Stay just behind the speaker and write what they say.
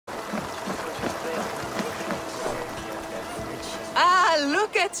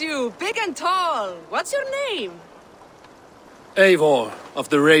at you, big and tall. What's your name? Eivor, of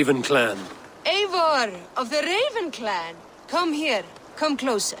the Raven clan. Eivor, of the Raven clan. Come here, come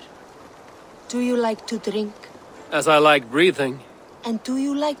closer. Do you like to drink? As I like breathing. And do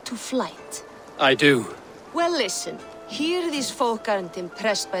you like to fight? I do. Well, listen. Here these folk aren't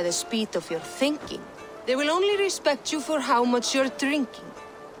impressed by the speed of your thinking. They will only respect you for how much you're drinking.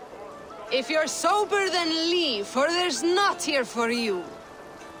 If you're sober, then leave, for there's naught here for you.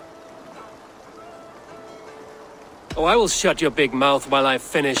 Oh, I will shut your big mouth while I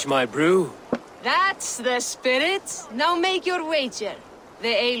finish my brew. That's the spirit. Now make your wager.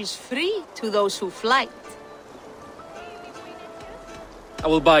 The ale's free to those who flight. I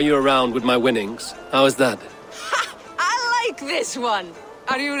will buy you around with my winnings. How is that? Ha! I like this one.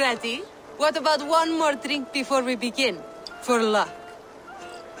 Are you ready? What about one more drink before we begin? For luck.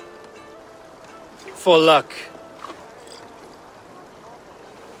 For luck.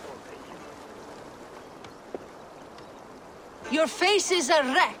 Your face is a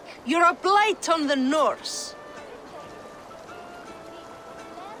wreck. You're a blight on the Norse.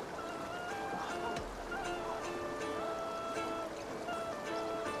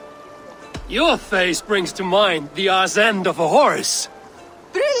 Your face brings to mind the arse end of a horse.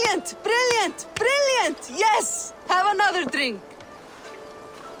 Brilliant! Brilliant! Brilliant! Yes! Have another drink.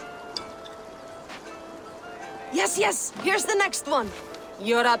 Yes, yes! Here's the next one.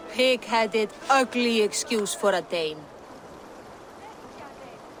 You're a pig-headed, ugly excuse for a Dane.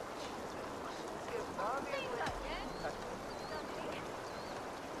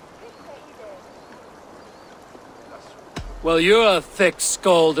 Well, you're a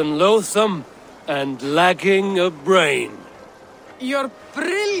thick-skulled and loathsome, and lacking a brain. You're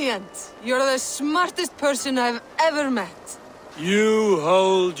brilliant! You're the smartest person I've ever met. You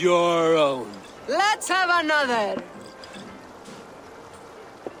hold your own. Let's have another!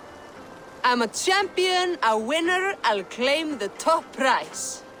 I'm a champion, a winner, I'll claim the top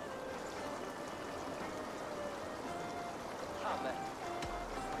prize.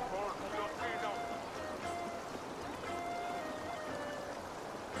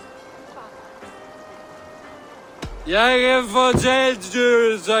 Jeg fortalte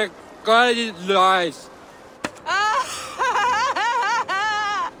du så godt løs.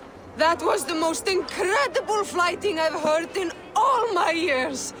 That was the most incredible fighting I've heard in all my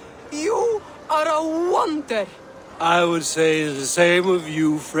years. You are a wonder. I would say the same of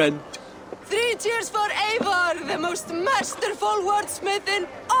you, friend. 3 cheers for Eivor, the most masterful wordsmith in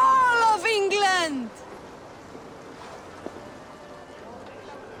all of England.